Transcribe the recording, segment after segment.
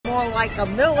more like a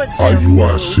military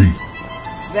move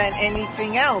than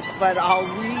anything else, but I'll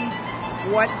read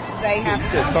what they have. You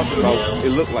said something about it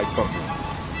looked like something.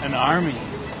 An army.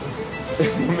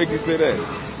 What make you say that?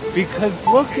 Because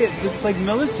look, it's like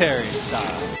military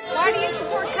style. Why do you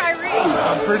support Kyrie?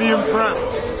 I'm pretty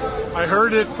impressed. I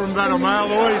heard it from about a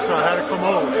mile away, so I had to come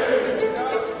over.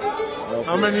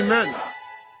 How many men?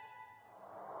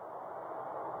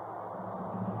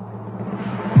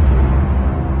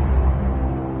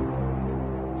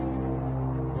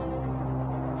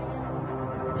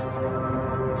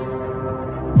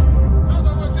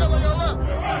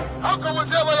 Uncle was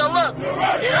there where you left.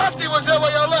 Your auntie was there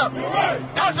where you left.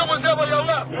 Cousin was there where you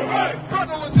left.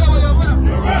 Brother was there where you left.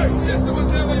 Sister was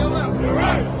there where you left.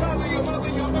 Father, your mother,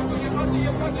 your uncle, your auntie,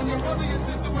 your cousin, your brother, your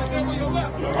sister was there where you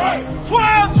left.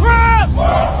 12 tribes!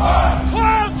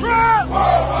 12 tribes!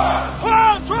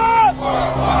 12 tribes!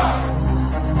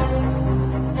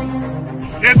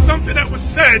 There's something that was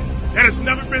said that has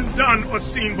never been done or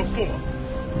seen before.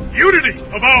 Unity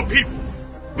of our people.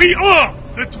 We are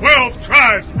the 12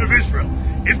 tribes of Israel.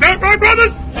 Is that right,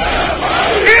 brothers?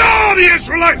 We are the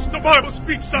Israelites the Bible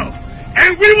speaks of.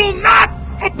 And we will not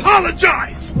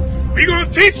apologize. We're going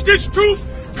to teach this truth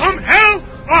come hell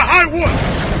or high water.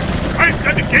 Christ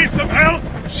said the gates of hell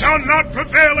shall not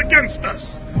prevail against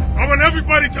us. I want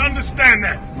everybody to understand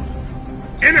that.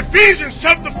 In Ephesians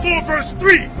chapter 4, verse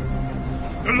 3,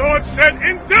 the Lord said,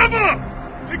 endeavor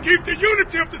to keep the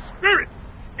unity of the Spirit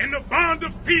in the bond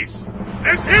of peace.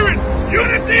 Let's hear it.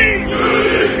 Unity!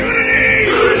 Unity! Unity!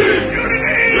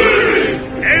 Unity!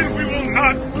 Unity! And we will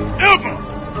not ever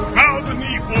bow the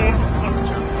knee or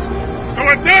apologize. So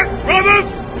at that, brothers,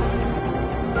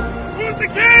 who's the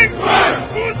king?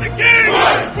 Who's the king?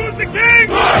 Who's the king?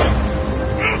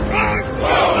 Will Tribes!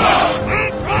 Will Tribes! Will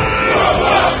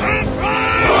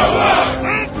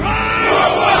Tribes!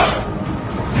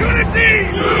 Unity!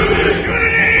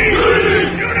 Unity!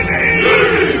 Unity! Unity!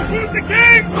 Who's the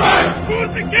king? Who's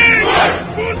the king?